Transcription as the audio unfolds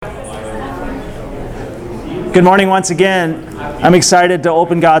Good morning once again. I'm excited to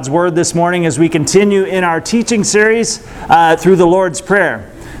open God's Word this morning as we continue in our teaching series through the Lord's Prayer.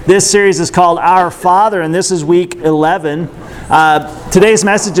 This series is called Our Father, and this is week 11. Today's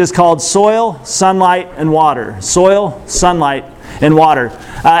message is called Soil, Sunlight, and Water. Soil, Sunlight, and Water.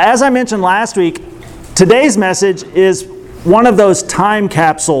 As I mentioned last week, today's message is one of those time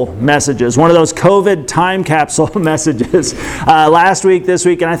capsule messages, one of those COVID time capsule messages. Last week, this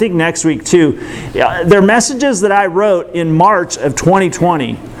week, and I think next week too. They're messages that I wrote in March of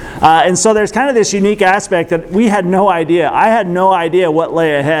 2020. And so there's kind of this unique aspect that we had no idea. I had no idea what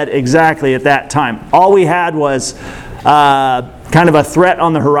lay ahead exactly at that time. All we had was kind of a threat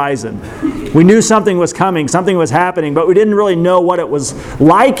on the horizon. We knew something was coming, something was happening, but we didn't really know what it was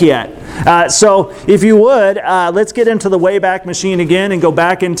like yet. So if you would, let's get into the Wayback Machine again and go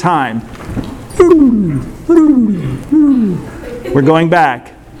back in time. We're going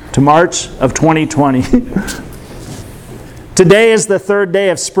back to March of 2020. Today is the third day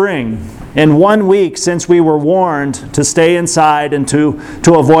of spring, and 1 week since we were warned to stay inside and to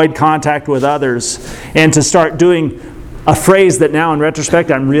avoid contact with others and to start doing a phrase that now in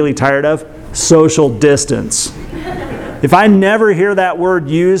retrospect I'm really tired of, social distance. If I never hear that word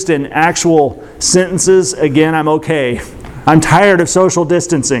used in actual sentences again, I'm okay. I'm tired of social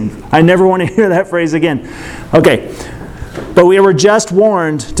distancing. I never want to hear that phrase again. Okay, but we were just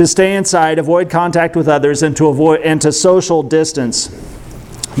warned to stay inside, avoid contact with others, and to social distance.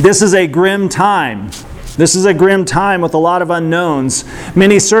 This is a grim time. This is a grim time with a lot of unknowns,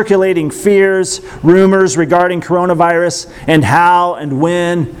 many circulating fears, rumors regarding coronavirus, and how and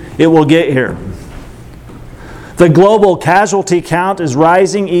when it will get here. The global casualty count is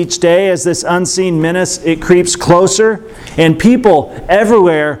rising each day as this unseen menace, it creeps closer, and people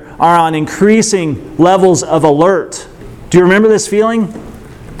everywhere are on increasing levels of alert. Do you remember this feeling?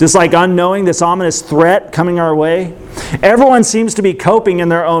 This like unknowing, this ominous threat coming our way? Everyone seems to be coping in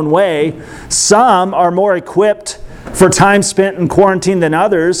their own way. Some are more equipped for time spent in quarantine than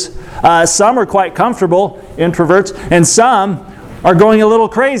others. Some are quite comfortable, introverts, and some are going a little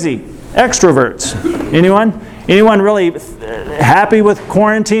crazy, extroverts. Anyone really happy with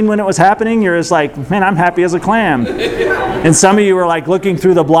quarantine when it was happening? You're just like, man, I'm happy as a clam. And some of you were like looking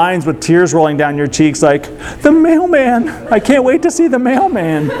through the blinds with tears rolling down your cheeks like, the mailman, I can't wait to see the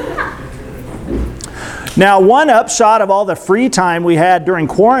mailman. Now, one upshot of all the free time we had during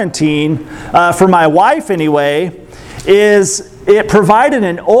quarantine, for my wife anyway, is it provided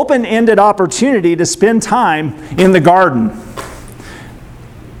an open-ended opportunity to spend time in the garden.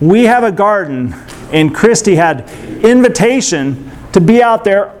 We have a garden, and Christy had invitation to be out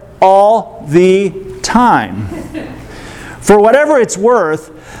there all the time. For whatever it's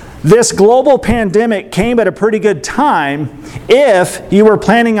worth, this global pandemic came at a pretty good time if you were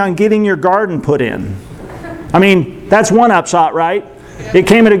planning on getting your garden put in. I mean, that's one upshot, right? It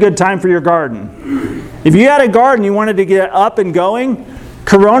came at a good time for your garden. If you had a garden you wanted to get up and going,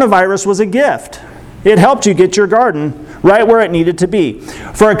 coronavirus was a gift. It helped you get your garden right where it needed to be.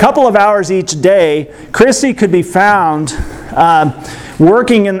 For a couple of hours each day, Christy could be found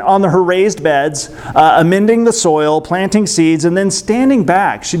working on her raised beds, amending the soil, planting seeds, and then standing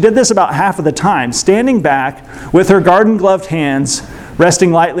back. She did this about half of the time, standing back with her garden-gloved hands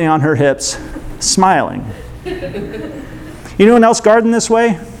resting lightly on her hips, smiling. Anyone else garden this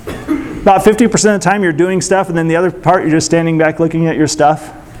way? About 50% of the time you're doing stuff, and then the other part you're just standing back looking at your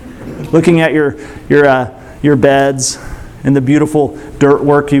stuff, looking at your beds and the beautiful dirt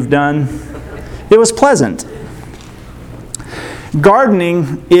work you've done. It was pleasant.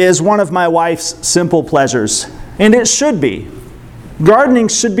 Gardening is one of my wife's simple pleasures, and it should be. Gardening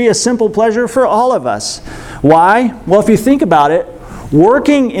should be a simple pleasure for all of us. Why? Well, if you think about it,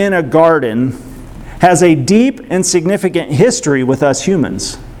 working in a garden has a deep and significant history with us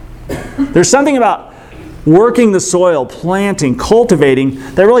humans. There's something about working the soil, planting, cultivating,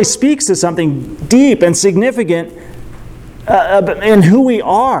 that really speaks to something deep and significant in who we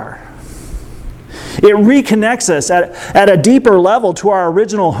are. It reconnects us at a deeper level to our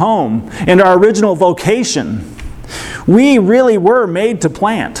original home and our original vocation. We really were made to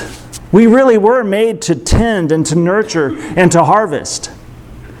plant. We really were made to tend and to nurture and to harvest.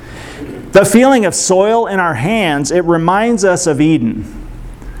 The feeling of soil in our hands, it reminds us of Eden.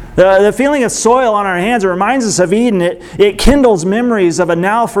 The feeling of soil on our hands, it reminds us of Eden. It kindles memories of a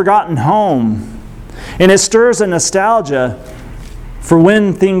now forgotten home. And it stirs a nostalgia for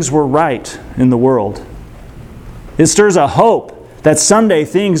when things were right in the world. It stirs a hope that someday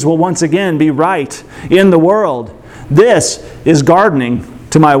things will once again be right in the world. This is gardening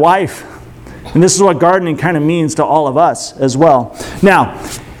to my wife. And this is what gardening kind of means to all of us as well. Now,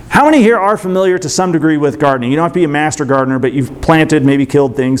 How many here are familiar to some degree with gardening? You don't have to be a master gardener, but you've planted, maybe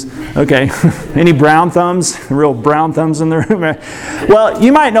killed things. Okay. Any brown thumbs? Real brown thumbs in the room? Well,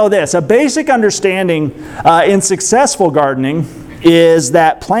 you might know this. A basic understanding in successful gardening is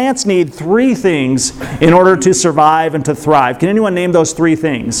that plants need three things in order to survive and to thrive. Can anyone name those three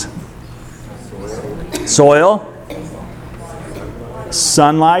things? Soil,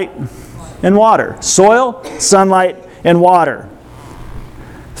 sunlight, and water. Soil, sunlight, and water.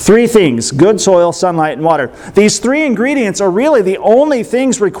 Three things: good soil, sunlight, and water. These three ingredients are really the only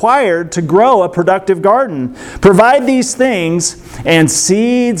things required to grow a productive garden. Provide these things, and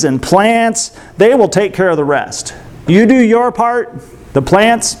seeds and plants, they will take care of the rest. You do your part, the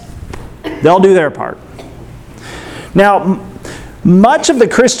plants, they'll do their part. Now, much of the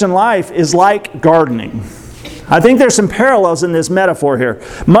Christian life is like gardening. I think there's some parallels in this metaphor here.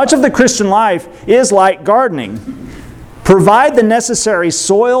 Much of the Christian life is like gardening. Provide the necessary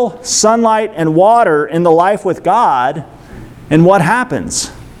soil, sunlight, and water in the life with God, and what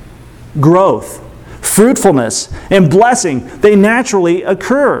happens? Growth, fruitfulness, and blessing, they naturally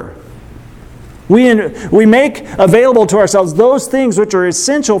occur. We make available to ourselves those things which are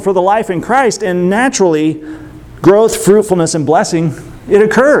essential for the life in Christ, and naturally, growth, fruitfulness, and blessing, it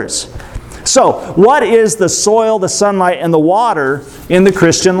occurs. So, what is the soil, the sunlight, and the water in the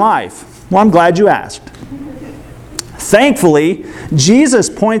Christian life? Well, I'm glad you asked. Thankfully, Jesus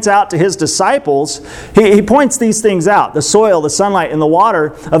points out to his disciples, he points these things out, the soil, the sunlight, and the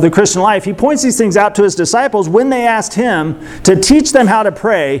water of the Christian life. He points these things out to his disciples when they asked him to teach them how to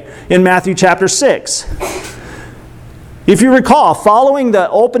pray in Matthew chapter 6. If you recall, following the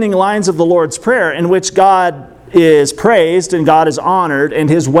opening lines of the Lord's Prayer, in which God is praised and God is honored and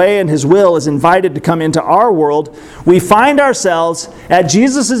his way and his will is invited to come into our world, we find ourselves at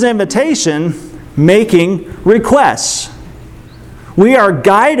Jesus' invitation making requests. We are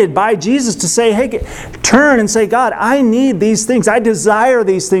guided by Jesus to say, hey, turn and say, God, I need these things. I desire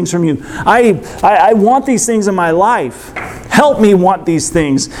these things from you. I want these things in my life. Help me want these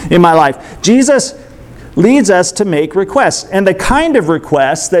things in my life. Jesus leads us to make requests. And the kind of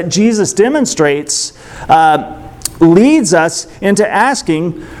requests that Jesus demonstrates leads us into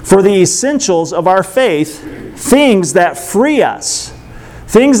asking for the essentials of our faith, things that free us,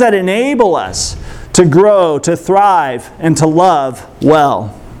 things that enable us to grow, to thrive, and to love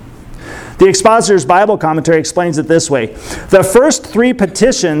well. The Expositor's Bible Commentary explains it this way. The first three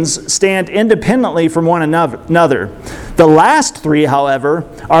petitions stand independently from one another. The last three, however,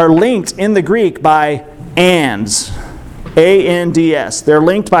 are linked in the Greek by ands. A-N-D-S. They're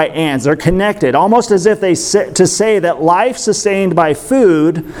linked by ands. They're connected, almost as if to say that life sustained by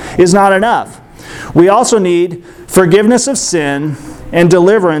food is not enough. We also need forgiveness of sin and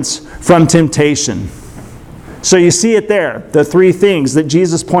deliverance from temptation. So you see it there, the three things that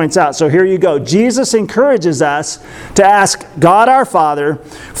Jesus points out. So here you go. Jesus encourages us to ask God our Father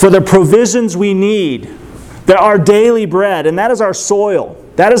for the provisions we need, our daily bread, and that is our soil.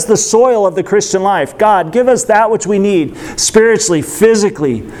 That is the soil of the Christian life. God, give us that which we need spiritually,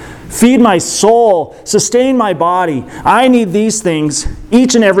 physically. Feed my soul, sustain my body. I need these things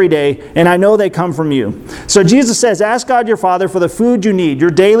each and every day, and I know they come from you. So Jesus says, ask God your Father for the food you need,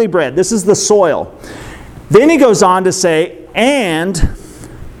 your daily bread. This is the soil. Then he goes on to say, and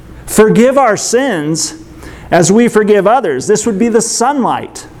forgive our sins as we forgive others. This would be the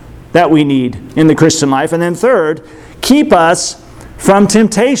sunlight that we need in the Christian life. And then third, keep us from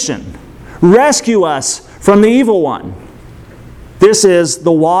temptation. Rescue us from the evil one. This is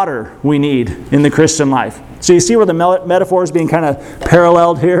the water we need in the Christian life. So you see where the metaphor is being kind of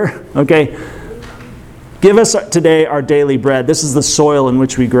paralleled here? Okay. Give us today our daily bread. This is the soil in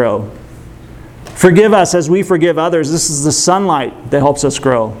which we grow. Forgive us as we forgive others. This is the sunlight that helps us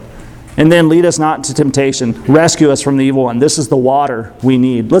grow. And then lead us not into temptation. Rescue us from the evil one. This is the water we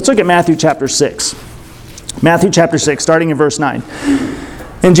need. Let's look at Matthew chapter 6. Matthew chapter 6, starting in verse 9.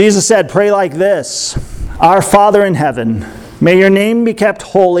 And Jesus said, pray like this. Our Father in heaven, may your name be kept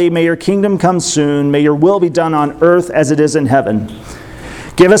holy. May your kingdom come soon. May your will be done on earth as it is in heaven.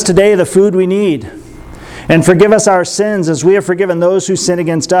 Give us today the food we need. And forgive us our sins as we have forgiven those who sin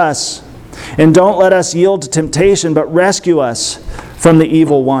against us. And don't let us yield to temptation, but rescue us from the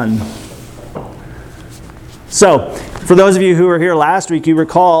evil one. So, for those of you who were here last week, you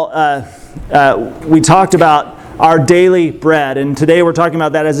recall we talked about our daily bread. And today we're talking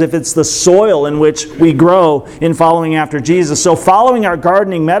about that as if it's the soil in which we grow in following after Jesus. So following our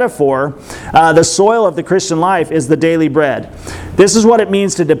gardening metaphor, the soil of the Christian life is the daily bread. This is what it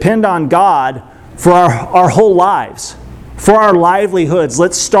means to depend on God for our whole lives. For our livelihoods,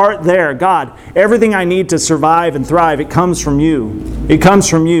 let's start there. God, everything I need to survive and thrive, it comes from you. It comes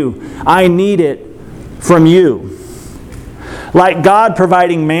from you. I need it from you. Like God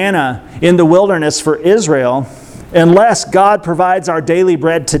providing manna in the wilderness for Israel, unless God provides our daily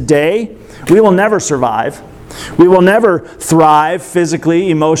bread today, we will never survive. We will never thrive physically,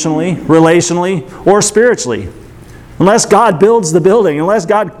 emotionally, relationally, or spiritually. Unless God builds the building, unless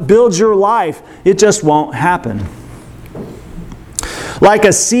God builds your life, it just won't happen. Like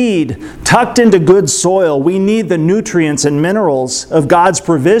a seed tucked into good soil, we need the nutrients and minerals of God's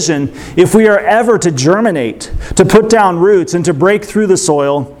provision if we are ever to germinate, to put down roots, and to break through the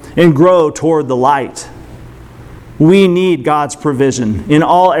soil and grow toward the light. We need God's provision in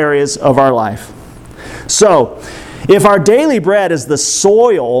all areas of our life. So, if our daily bread is the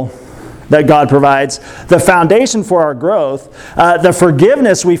soil that God provides, the foundation for our growth, the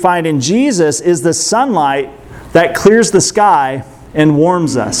forgiveness we find in Jesus is the sunlight that clears the sky and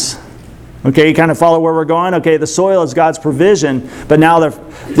warms us. Okay, you kind of follow where we're going? Okay, the soil is God's provision, but now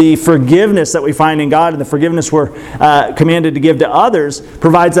the forgiveness that we find in God and the forgiveness we're commanded to give to others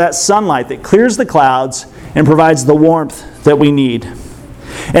provides that sunlight that clears the clouds and provides the warmth that we need.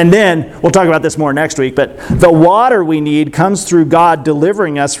 And then, we'll talk about this more next week, but the water we need comes through God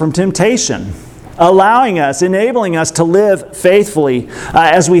delivering us from temptation, allowing us, enabling us to live faithfully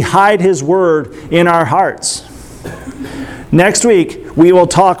as we hide His Word in our hearts. Next week, we will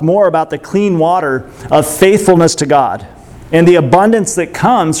talk more about the clean water of faithfulness to God and the abundance that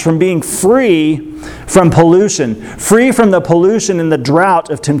comes from being free from pollution, free from the pollution and the drought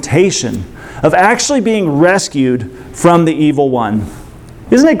of temptation, of actually being rescued from the evil one.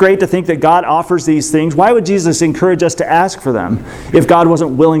 Isn't it great to think that God offers these things? Why would Jesus encourage us to ask for them if God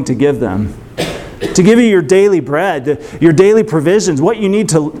wasn't willing to give them? To give you your daily bread, your daily provisions, what you need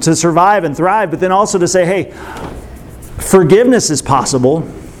to survive and thrive, but then also to say, hey, forgiveness is possible,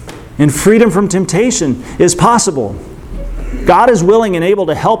 and freedom from temptation is possible. God is willing and able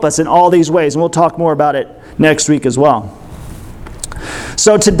to help us in all these ways, and we'll talk more about it next week as well.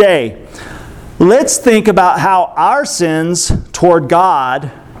 So today, let's think about how our sins toward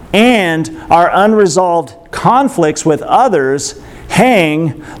God and our unresolved conflicts with others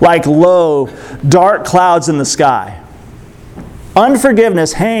hang like low, dark clouds in the sky.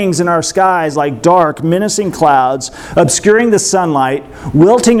 Unforgiveness hangs in our skies like dark, menacing clouds, obscuring the sunlight,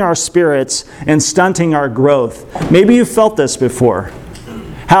 wilting our spirits, and stunting our growth. Maybe you've felt this before.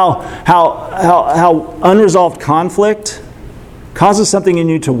 How unresolved conflict causes something in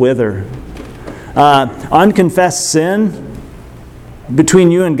you to wither. Unconfessed sin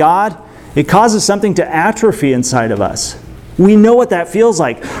between you and God, it causes something to atrophy inside of us. We know what that feels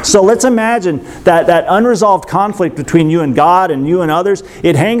like. So let's imagine that unresolved conflict between you and God and you and others,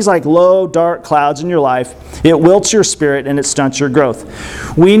 it hangs like low, dark clouds in your life. It wilts your spirit and it stunts your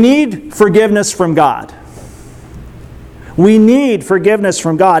growth. We need forgiveness from God. We need forgiveness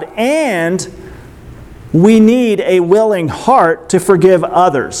from God, and we need a willing heart to forgive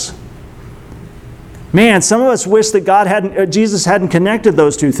others. Man, some of us wish that Jesus hadn't connected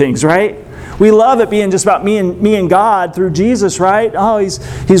those two things, right? We love it being just about me and God through Jesus, right? Oh,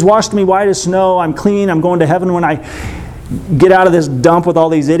 He's washed me white as snow. I'm clean. I'm going to heaven when I get out of this dump with all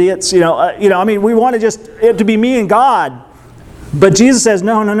these idiots. We want it to be me and God. But Jesus says,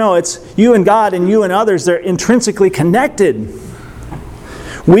 no. It's you and God and you and others. They're intrinsically connected.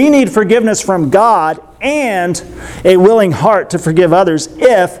 We need forgiveness from God and a willing heart to forgive others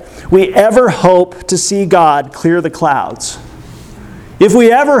if we ever hope to see God clear the clouds. If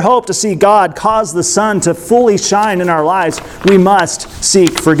we ever hope to see God cause the sun to fully shine in our lives, we must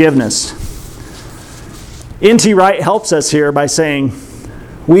seek forgiveness. N.T. Wright helps us here by saying,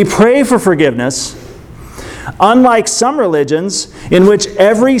 we pray for forgiveness. Unlike some religions, in which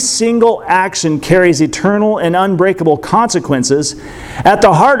every single action carries eternal and unbreakable consequences, at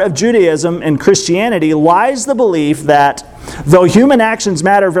the heart of Judaism and Christianity lies the belief that, though human actions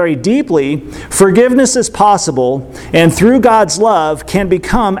matter very deeply, forgiveness is possible and through God's love can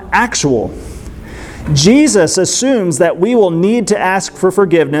become actual. Jesus assumes that we will need to ask for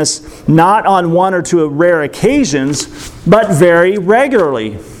forgiveness not on one or two rare occasions, but very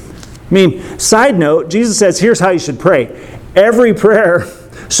regularly. Side note, Jesus says, here's how you should pray. Every prayer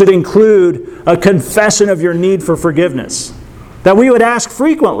should include a confession of your need for forgiveness. That we would ask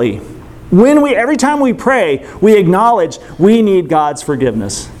frequently. Every time we pray, we acknowledge we need God's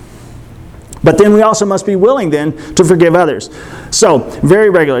forgiveness. But then we also must be willing then to forgive others. So, very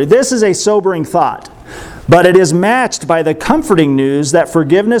regularly. This is a sobering thought. But it is matched by the comforting news that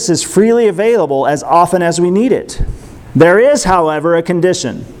forgiveness is freely available as often as we need it. There is, however, a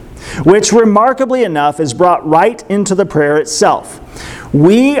condition. which remarkably enough is brought right into the prayer itself.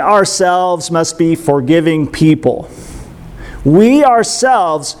 We ourselves must be forgiving people. We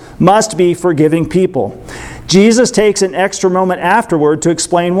ourselves must be forgiving people. Jesus takes an extra moment afterward to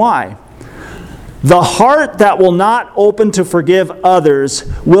explain why. The heart that will not open to forgive others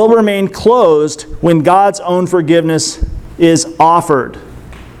will remain closed when God's own forgiveness is offered.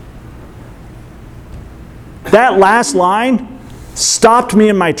 That last line stopped me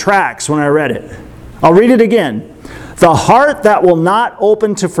in my tracks when I read it. I'll read it again. The heart that will not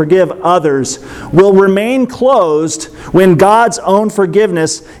open to forgive others will remain closed when God's own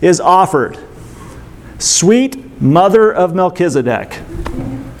forgiveness is offered. Sweet mother of Melchizedek.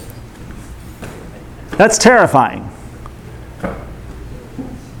 That's terrifying.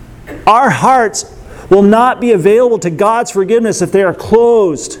 Our hearts will not be available to God's forgiveness if they are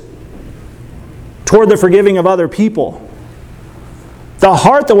closed toward the forgiving of other people. The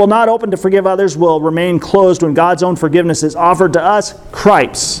heart that will not open to forgive others will remain closed when God's own forgiveness is offered to us.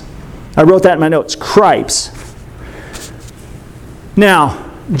 Cripes. I wrote that in my notes. Cripes.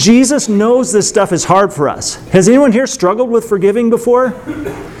 Now, Jesus knows this stuff is hard for us. Has anyone here struggled with forgiving before?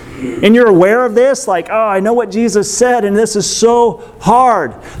 And you're aware of this? Like, oh, I know what Jesus said, and this is so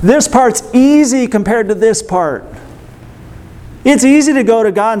hard. This part's easy compared to this part. It's easy to go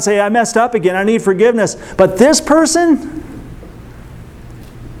to God and say, I messed up again, I need forgiveness. But this person,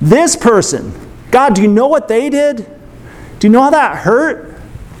 God, do you know what they did? Do you know how that hurt?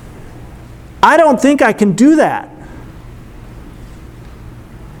 I don't think I can do that.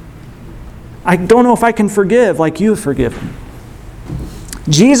 I don't know if I can forgive like you've forgiven.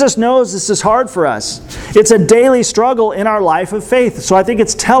 Jesus knows this is hard for us. It's a daily struggle in our life of faith. So I think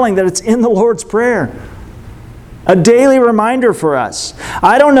it's telling that it's in the Lord's Prayer. A daily reminder for us.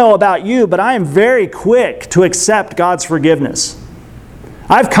 I don't know about you, but I am very quick to accept God's forgiveness.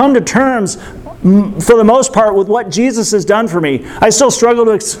 I've come to terms, for the most part, with what Jesus has done for me. I still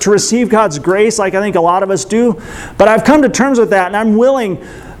struggle to receive God's grace like I think a lot of us do, but I've come to terms with that, and I'm willing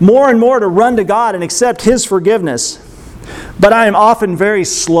more and more to run to God and accept His forgiveness. But I am often very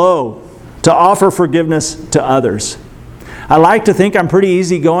slow to offer forgiveness to others. I like to think I'm pretty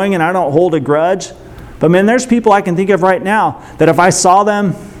easygoing and I don't hold a grudge. But man, there's people I can think of right now that if I saw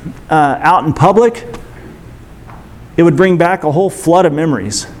them out in public, it would bring back a whole flood of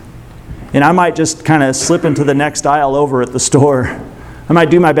memories. And I might just kind of slip into the next aisle over at the store. I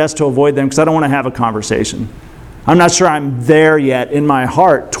might do my best to avoid them because I don't want to have a conversation. I'm not sure I'm there yet in my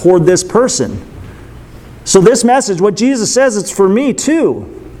heart toward this person. So this message, what Jesus says, it's for me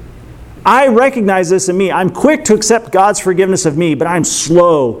too. I recognize this in me. I'm quick to accept God's forgiveness of me, but I'm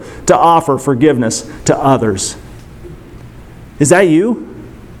slow to offer forgiveness to others. Is that you?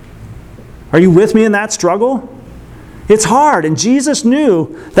 Are you with me in that struggle? It's hard, and Jesus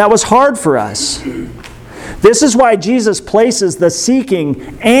knew that was hard for us. This is why Jesus places the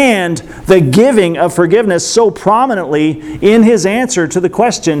seeking and the giving of forgiveness so prominently in His answer to the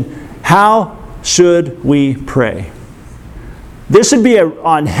question, how should we pray? This should be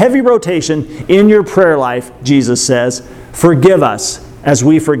on heavy rotation in your prayer life, Jesus says. Forgive us as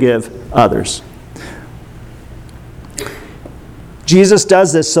we forgive others. Jesus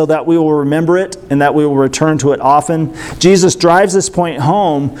does this so that we will remember it and that we will return to it often. Jesus drives this point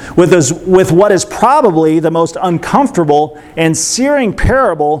home with what is probably the most uncomfortable and searing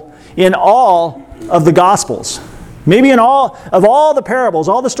parable in all of the Gospels. Maybe in all the parables,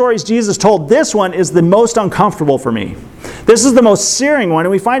 all the stories Jesus told, this one is the most uncomfortable for me. This is the most searing one,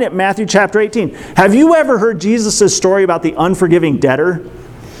 and we find it in Matthew chapter 18. Have you ever heard Jesus' story about the unforgiving debtor?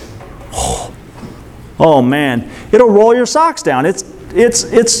 Oh man, it'll roll your socks down.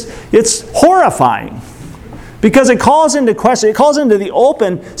 It's horrifying. Because it calls into question, it calls into the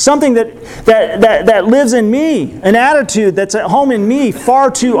open something that lives in me, an attitude that's at home in me far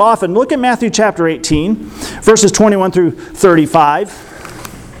too often. Look at Matthew chapter 18, verses 21 through 35.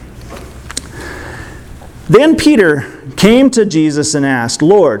 Then Peter came to Jesus and asked,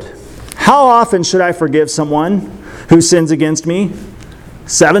 Lord, how often should I forgive someone who sins against me?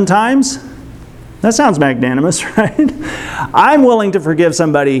 7 times? That sounds magnanimous, right? I'm willing to forgive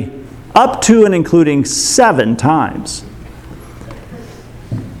somebody up to and including 7 times.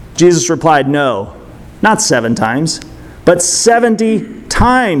 Jesus replied, no, not 7 times, but 70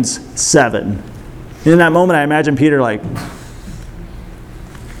 times 7. In that moment, I imagine Peter like,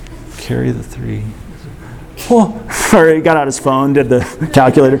 carry the 3. Oh, or he got out his phone, did the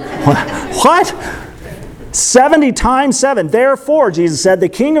calculator. What? 70 times 7. Therefore, Jesus said, the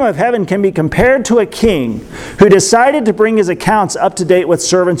kingdom of heaven can be compared to a king who decided to bring his accounts up to date with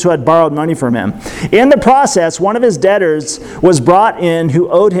servants who had borrowed money from him. In the process, one of his debtors was brought in who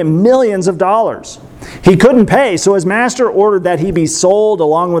owed him millions of dollars. He couldn't pay, so his master ordered that he be sold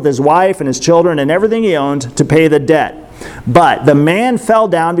along with his wife and his children and everything he owned to pay the debt. But the man fell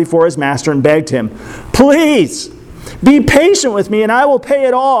down before his master and begged him, "Please, be patient with me and I will pay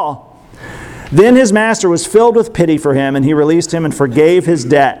it all." Then his master was filled with pity for him, and he released him and forgave his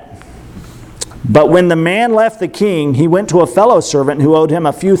debt. But when the man left the king, he went to a fellow servant who owed him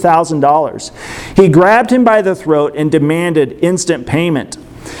a few $1,000s. He grabbed him by the throat and demanded instant payment.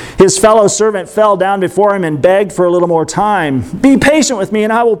 His fellow servant fell down before him and begged for a little more time. "Be patient with me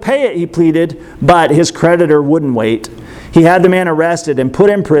and I will pay it," he pleaded. But his creditor wouldn't wait. He had the man arrested and put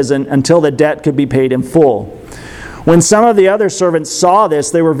in prison until the debt could be paid in full. When some of the other servants saw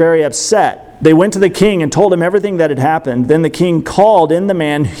this, they were very upset. They went to the king and told him everything that had happened. Then the king called in the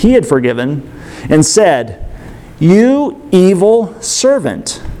man he had forgiven and said, "You evil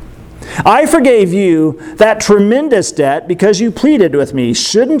servant, I forgave you that tremendous debt because you pleaded with me.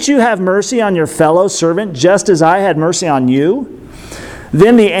 Shouldn't you have mercy on your fellow servant just as I had mercy on you?"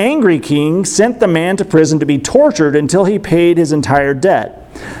 Then the angry king sent the man to prison to be tortured until he paid his entire debt.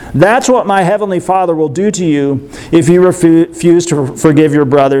 That's what my heavenly Father will do to you if you refuse to forgive your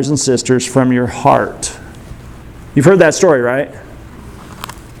brothers and sisters from your heart. You've heard that story, right?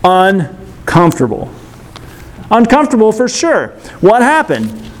 Uncomfortable. Uncomfortable for sure. What happened?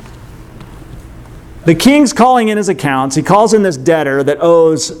 The king's calling in his accounts. He calls in this debtor that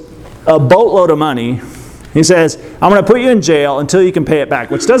owes a boatload of money. He says, "I'm going to put you in jail until you can pay it back,"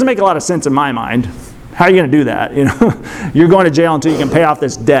 which doesn't make a lot of sense in my mind. How are you going to do that? You're going to jail until you can pay off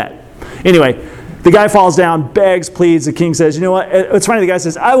this debt. Anyway, the guy falls down, begs, pleads. The king says, "You know what?" It's funny. The guy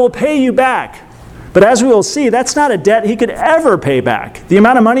says, "I will pay you back." But as we will see, that's not a debt he could ever pay back. The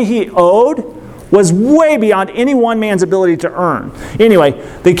amount of money he owed was way beyond any one man's ability to earn. Anyway,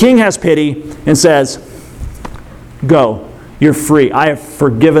 the king has pity and says, "Go, you're free. I have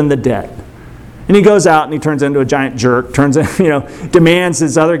forgiven the debt." And he goes out and he turns into a giant jerk, demands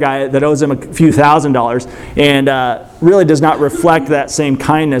this other guy that owes him a few $1,000s, and really does not reflect that same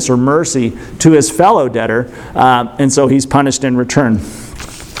kindness or mercy to his fellow debtor, and so he's punished in return.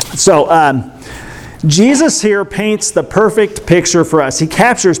 So Jesus here paints the perfect picture for us. He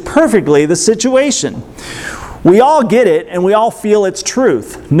captures perfectly the situation. We all get it, and we all feel its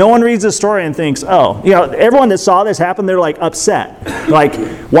truth. No one reads the story and thinks, everyone that saw this happen, they're like upset. Like,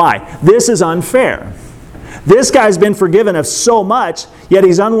 why? This is unfair. This guy's been forgiven of so much, yet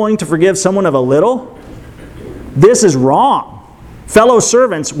he's unwilling to forgive someone of a little. This is wrong. Fellow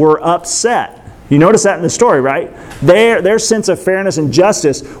servants were upset. You notice that in the story, right? Their sense of fairness and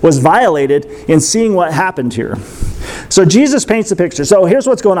justice was violated in seeing what happened here. So Jesus paints the picture. So here's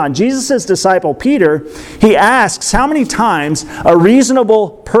what's going on. Jesus' disciple Peter, he asks how many times a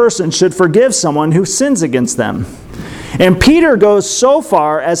reasonable person should forgive someone who sins against them. And Peter goes so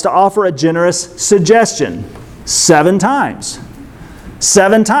far as to offer a generous suggestion. 7 times.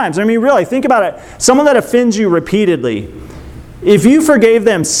 7 times. I mean, really, think about it. Someone that offends you repeatedly, if you forgave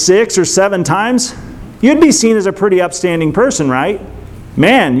them 6 or 7 times, you'd be seen as a pretty upstanding person, right?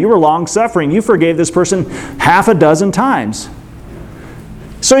 Man, you were long-suffering. You forgave this person 6 times.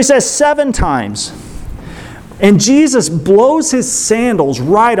 So he says 7 times. And Jesus blows his sandals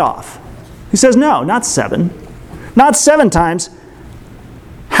right off. He says, no, not 7. Not 7 times.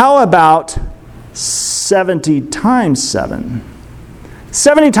 How about 70 times 7?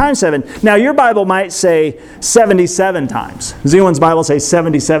 70 times 7. Now, your Bible might say 77 times. Does anyone's Bible say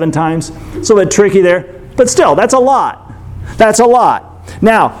 77 times? It's a little bit tricky there. But still, that's a lot. That's a lot.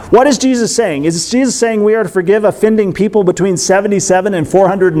 Now, what is Jesus saying? Is Jesus saying we are to forgive offending people between 77 and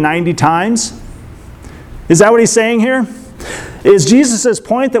 490 times? Is that what he's saying here? Is Jesus'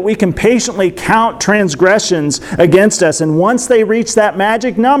 point that we can patiently count transgressions against us, and once they reach that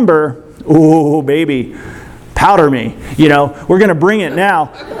magic number, ooh, baby, powder me. We're going to bring it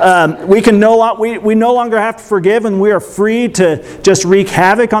now. We no longer have to forgive, and we are free to just wreak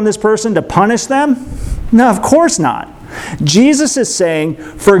havoc on this person to punish them? No, of course not. Jesus is saying,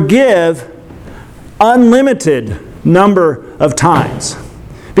 forgive unlimited number of times.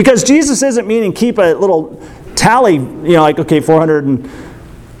 Because Jesus isn't meaning keep a little tally,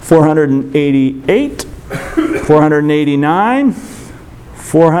 488, 489,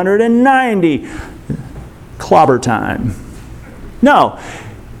 490, clobber time. No.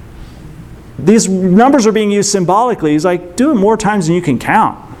 These numbers are being used symbolically. He's like, do it more times than you can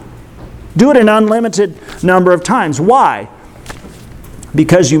count. Do it an unlimited number of times. Why?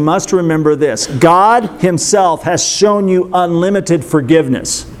 Because you must remember this. God himself has shown you unlimited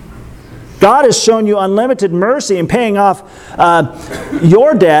forgiveness. God has shown you unlimited mercy in paying off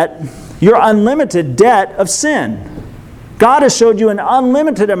your debt, your unlimited debt of sin. God has showed you an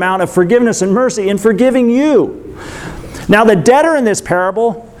unlimited amount of forgiveness and mercy in forgiving you. Now, the debtor in this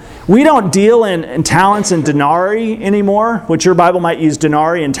parable, we don't deal in talents and denarii anymore, which your Bible might use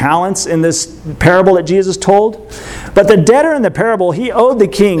denarii and talents in this parable that Jesus told. But the debtor in the parable, he owed the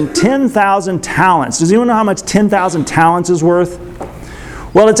king 10,000 talents. Does anyone know how much 10,000 talents is worth?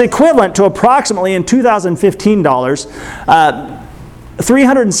 Well, it's equivalent to approximately, in 2015 dollars,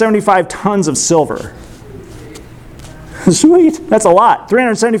 375 tons of silver. Sweet. That's a lot.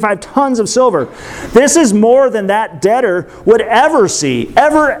 375 tons of silver. This is more than that debtor would ever see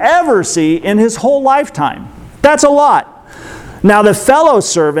in his whole lifetime. That's a lot. Now, the fellow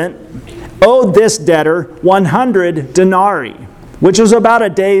servant owed this debtor 100 denarii, which was about a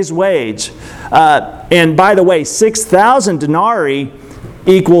day's wage. And by the way, 6,000 denarii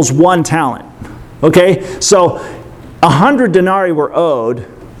equals 1 talent. Okay? So 100 denarii were owed.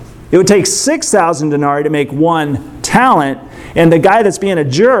 It would take 6,000 denarii to make 1 talent. And the guy that's being a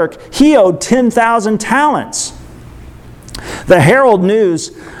jerk, he owed 10,000 talents. The Herald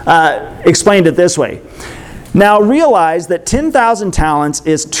News explained it this way. Now realize that 10,000 talents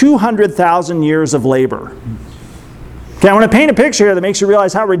is 200,000 years of labor. Okay, I want to paint a picture here that makes you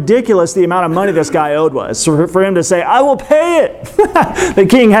realize how ridiculous the amount of money this guy owed was. So for him to say, I will pay it. The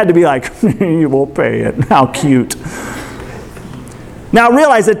king had to be like, you will pay it. How cute. Now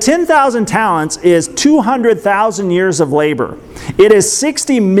realize that 10,000 talents is 200,000 years of labor. It is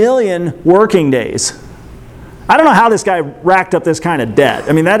 60 million working days. I don't know how this guy racked up this kind of debt.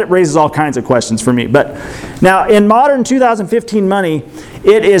 I mean, that raises all kinds of questions for me. But now, in modern 2015 money,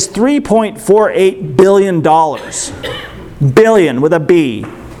 it is $3.48 billion. Billion with a B.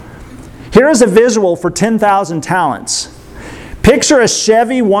 Here is a visual for 10,000 talents. Picture a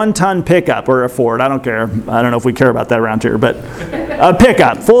Chevy 1-ton pickup, or a Ford, I don't care. I don't know if we care about that around here, but a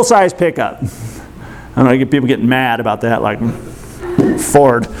pickup, full-size pickup. I don't know, I get people getting mad about that, like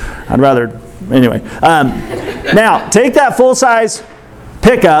Ford. I'd rather, anyway. Now, take that full-size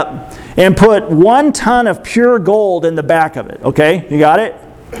pickup and put 1 ton of pure gold in the back of it, okay? You got it?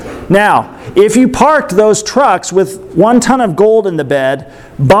 Now, if you parked those trucks with 1 ton of gold in the bed,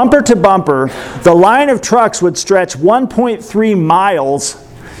 bumper to bumper, the line of trucks would stretch 1.3 miles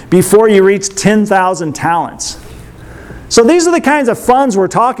before you reached 10,000 talents. So these are the kinds of funds we're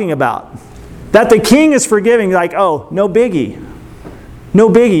talking about. That the king is forgiving, like, oh, no biggie. No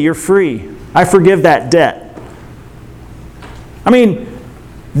biggie, you're free. I forgive that debt. I mean,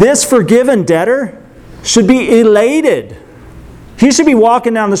 this forgiven debtor should be elated. He should be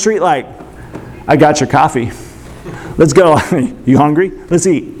walking down the street like, I got your coffee. Let's go. You hungry? Let's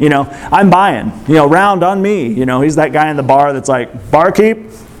eat. You know, I'm buying. You know, round on me. You know, he's that guy in the bar that's like,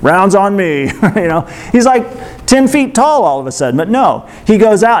 barkeep, rounds on me. You know, he's like 10 feet tall all of a sudden. But no, he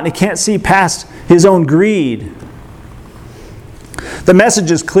goes out and he can't see past his own greed. The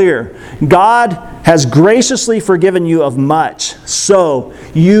message is clear. God has graciously forgiven you of much, so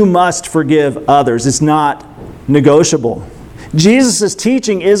you must forgive others. It's not negotiable. Jesus'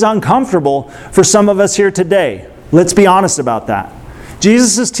 teaching is uncomfortable for some of us here today. Let's be honest about that.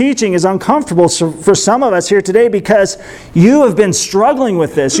 Jesus' teaching is uncomfortable for some of us here today because you have been struggling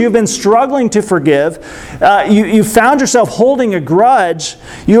with this. You've been struggling to forgive. You found yourself holding a grudge.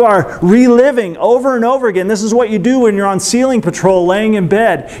 You are reliving over and over again. This is what you do when you're on ceiling patrol laying in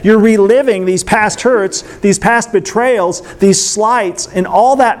bed. You're reliving these past hurts, these past betrayals, these slights, and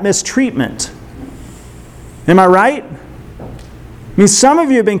all that mistreatment. Am I right? I mean, some of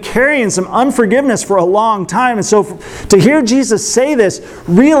you have been carrying some unforgiveness for a long time. And so to hear Jesus say this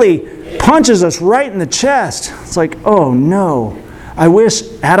really punches us right in the chest. It's like, oh no. I wish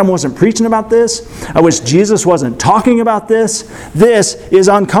Adam wasn't preaching about this. I wish Jesus wasn't talking about this. This is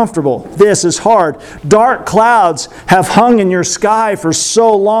uncomfortable. This is hard. Dark clouds have hung in your sky for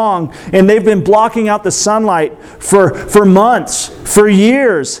so long, and they've been blocking out the sunlight for months, for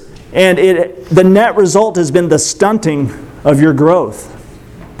years. And the net result has been the stunting of your growth.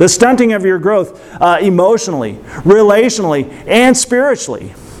 The stunting of your growth emotionally, relationally, and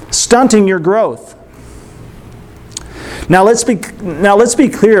spiritually. Stunting your growth. Now let's be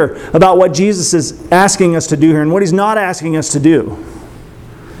clear about what Jesus is asking us to do here and what He's not asking us to do.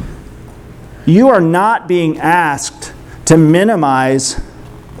 You are not being asked to minimize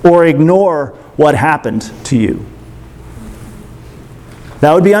or ignore what happened to you.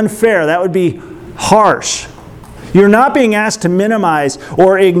 That would be unfair. That would be harsh. You're not being asked to minimize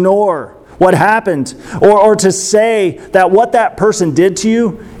or ignore what happened, or to say that what that person did to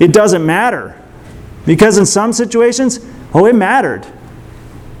you, it doesn't matter. Because in some situations, it mattered.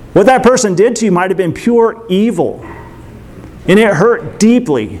 What that person did to you might have been pure evil. And it hurt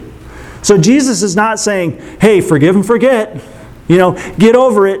deeply. So Jesus is not saying, hey, forgive and forget. Get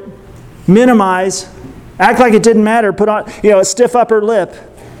over it. Minimize. Act like it didn't matter. Put on, a stiff upper lip.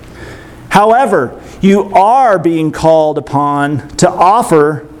 However, you are being called upon to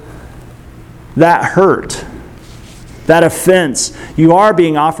offer that hurt, that offense. You are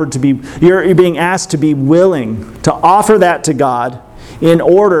being you're being asked to be willing to offer that to God in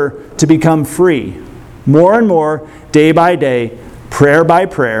order to become free. More and more, day by day, prayer by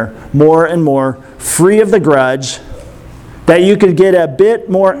prayer, more and more, free of the grudge, that you could get a bit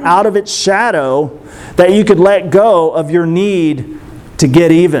more out of its shadow, that you could let go of your need to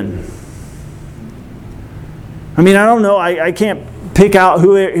get even. I don't know, I can't pick out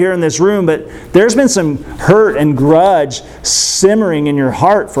who here in this room, but there's been some hurt and grudge simmering in your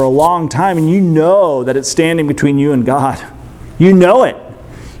heart for a long time, and you know that it's standing between you and God. You know it.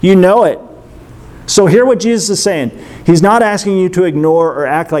 You know it. So hear what Jesus is saying. He's not asking you to ignore or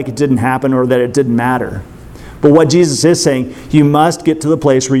act like it didn't happen or that it didn't matter. But what Jesus is saying, you must get to the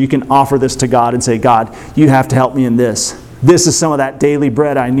place where you can offer this to God and say, God, you have to help me in this. This is some of that daily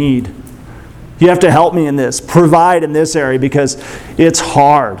bread I need. You have to help me in this. Provide in this area because it's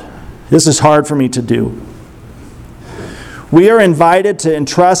hard. This is hard for me to do. We are invited to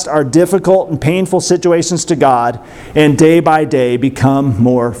entrust our difficult and painful situations to God and day by day become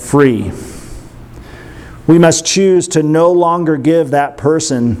more free. We must choose to no longer give that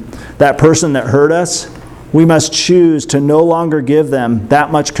person that hurt us, we must choose to no longer give them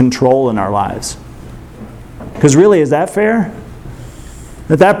that much control in our lives. Because really, is that fair?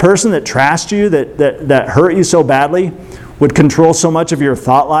 That person that trashed you, that hurt you so badly, would control so much of your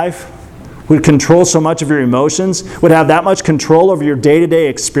thought life, would control so much of your emotions, would have that much control over your day-to-day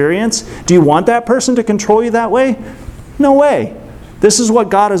experience? Do you want that person to control you that way? No way. This is what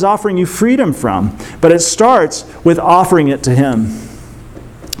God is offering you freedom from. But it starts with offering it to Him.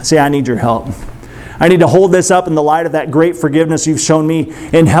 Say, I need your help. I need to hold this up in the light of that great forgiveness you've shown me,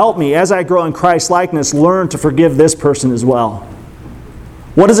 and help me, as I grow in Christ's likeness, learn to forgive this person as well.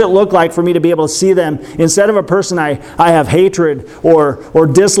 What does it look like for me to be able to see them, instead of a person I have hatred or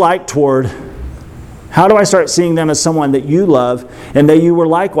dislike toward, how do I start seeing them as someone that you love and that you were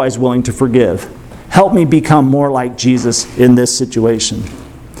likewise willing to forgive? Help me become more like Jesus in this situation.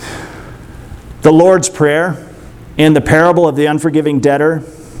 The Lord's Prayer and the parable of the unforgiving debtor,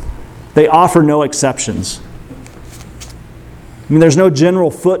 they offer no exceptions. There's no general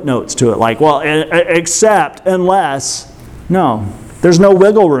footnotes to it, like, well, except, unless. No, there's no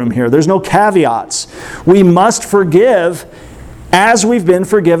wiggle room here. There's no caveats. We must forgive as we've been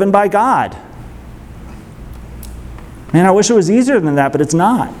forgiven by God. Man, I wish it was easier than that, but it's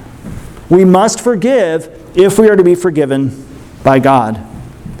not. We must forgive if we are to be forgiven by God.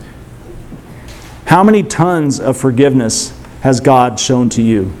 How many tons of forgiveness has God shown to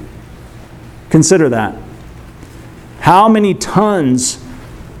you? Consider that. How many tons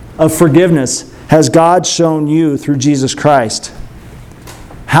of forgiveness has God shown you through Jesus Christ?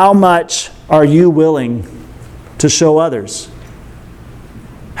 How much are you willing to show others?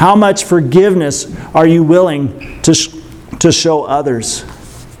 How much forgiveness are you willing to show others?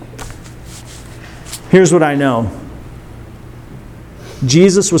 Here's what I know.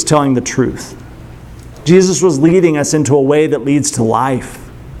 Jesus was telling the truth. Jesus was leading us into a way that leads to life.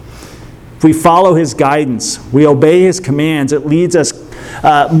 If we follow His guidance, we obey His commands, it leads us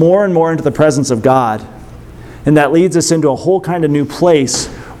more and more into the presence of God. And that leads us into a whole kind of new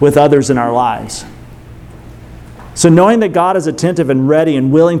place with others in our lives. So knowing that God is attentive and ready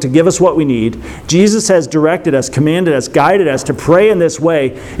and willing to give us what we need, Jesus has directed us, commanded us, guided us to pray in this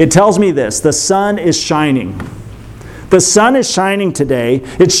way. It tells me this: the sun is shining. The sun is shining today.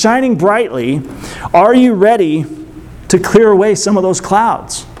 It's shining brightly. Are you ready to clear away some of those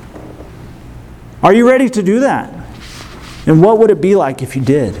clouds? Are you ready to do that? And what would it be like if you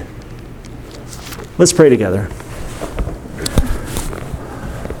did? Let's pray together.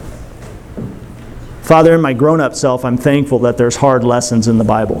 Father, in my grown-up self, I'm thankful that there's hard lessons in the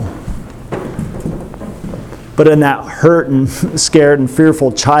Bible. But in that hurt and scared and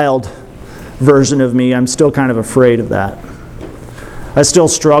fearful child version of me, I'm still kind of afraid of that. I still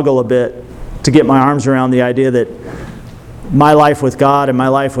struggle a bit to get my arms around the idea that my life with God and my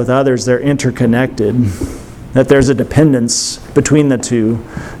life with others, they're interconnected. That there's a dependence between the two.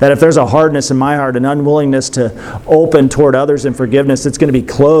 That if there's a hardness in my heart, an unwillingness to open toward others in forgiveness, it's going to be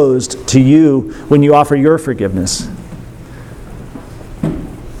closed to you when you offer your forgiveness.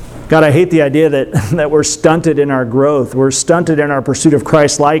 God, I hate the idea that we're stunted in our growth. We're stunted in our pursuit of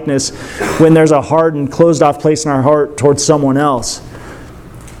Christ-likeness when there's a hardened, closed-off place in our heart towards someone else.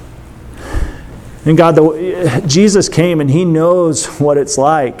 And God, Jesus came and He knows what it's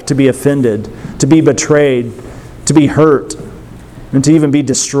like to be offended, to be betrayed, to be hurt, and to even be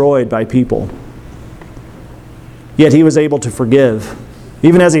destroyed by people. Yet He was able to forgive.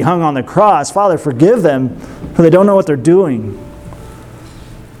 Even as He hung on the cross, Father, forgive them, for they don't know what they're doing.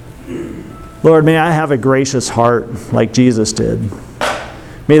 Lord, may I have a gracious heart like Jesus did.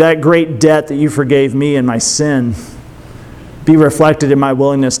 May that great debt that You forgave me and my sin be reflected in my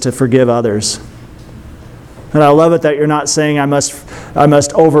willingness to forgive others. And I love it that You're not saying I must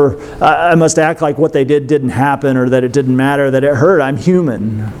act like what they did didn't happen, or that it didn't matter, that it hurt. I'm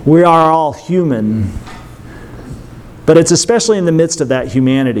human. We are all human. But it's especially in the midst of that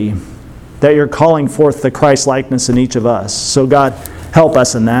humanity that You're calling forth the Christ-likeness in each of us. So God, help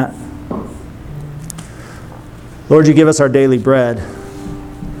us in that. Lord, You give us our daily bread.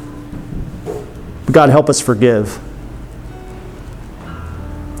 God, help us forgive.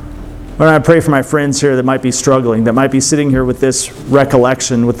 Lord, I pray for my friends here that might be struggling, that might be sitting here with this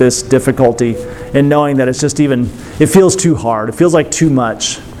recollection, with this difficulty, and knowing that it feels too hard. It feels like too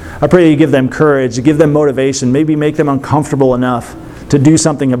much. I pray that You give them courage, You give them motivation, maybe make them uncomfortable enough to do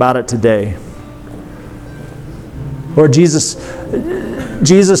something about it today. Lord, Jesus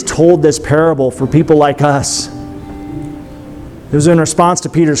told this parable for people like us. It was in response to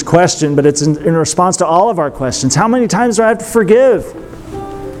Peter's question, but it's in response to all of our questions. How many times do I have to forgive?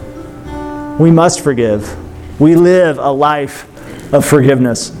 We must forgive. We live a life of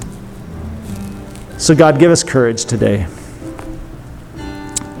forgiveness. So God, give us courage today.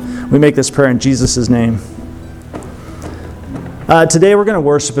 We make this prayer in Jesus' name. Today we're going to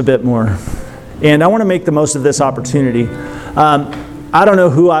worship a bit more. And I want to make the most of this opportunity. I don't know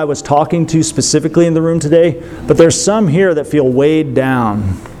who I was talking to specifically in the room today, but there's some here that feel weighed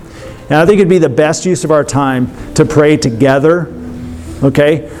down. And I think it'd be the best use of our time to pray together.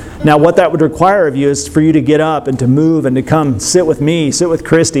 Okay? Now, what that would require of you is for you to get up and to move and to come sit with me, sit with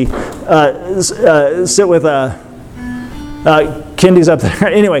Christy, sit with Kendi's up there.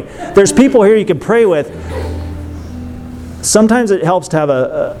 Anyway, there's people here you can pray with. Sometimes it helps to have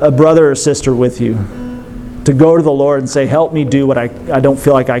a brother or sister with you, to go to the Lord and say, help me do what I don't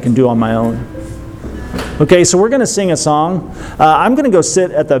feel like I can do on my own. Okay, so we're going to sing a song. I'm going to go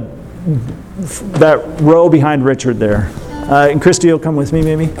sit at that row behind Richard there. And Christy, you'll come with me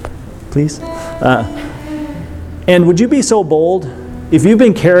maybe, please. And would you be so bold, if you've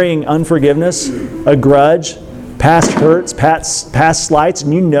been carrying unforgiveness, a grudge, past hurts, past slights,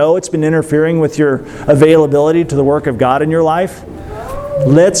 and you know it's been interfering with your availability to the work of God in your life,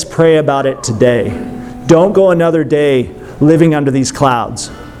 let's pray about it today. Don't go another day living under these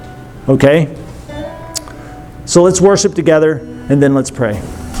clouds. Okay? So let's worship together and then let's pray.